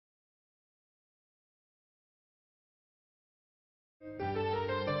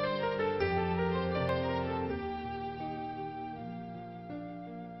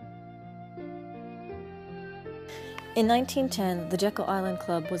In 1910, the Jekyll Island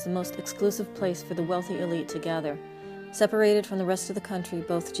Club was the most exclusive place for the wealthy elite to gather. Separated from the rest of the country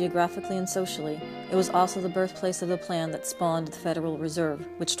both geographically and socially, it was also the birthplace of the plan that spawned the Federal Reserve,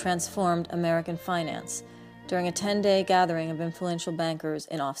 which transformed American finance during a 10-day gathering of influential bankers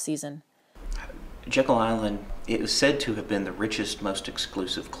in off-season. Jekyll Island, it was said to have been the richest, most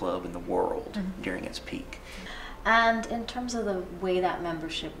exclusive club in the world during its peak. And in terms of the way that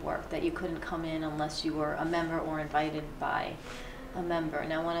membership worked, that you couldn't come in unless you were a member or invited by a member.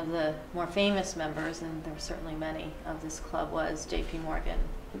 Now, one of the more famous members, and there were certainly many of this club, was J.P. Morgan.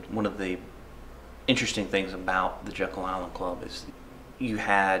 One of the interesting things about the Jekyll Island Club is you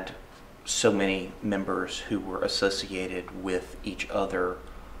had so many members who were associated with each other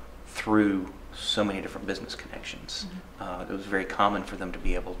through so many different business connections. It was very common for them to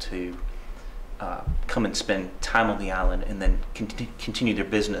be able to come and spend time on the island and then continue their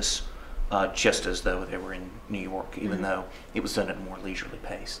business just as though they were in New York, even though it was done at a more leisurely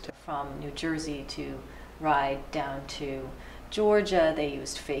pace. From New Jersey to ride down to Georgia, they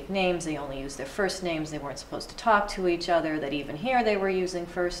used fake names. They only used their first names. They weren't supposed to talk to each other. That even here they were using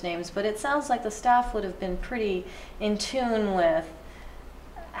first names. But it sounds like the staff would have been pretty in tune with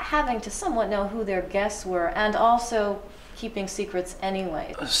having to somewhat know who their guests were and also keeping secrets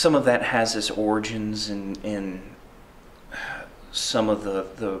anyway. Some of that has its origins in some of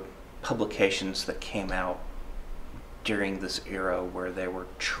the publications that came out during this era where they were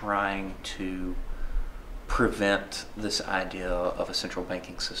trying to prevent this idea of a central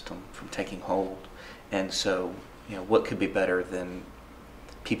banking system from taking hold. And so, you know, what could be better than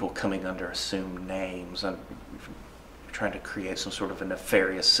people coming under assumed names and trying to create some sort of a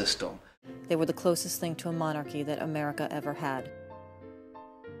nefarious system. They were the closest thing to a monarchy that America ever had.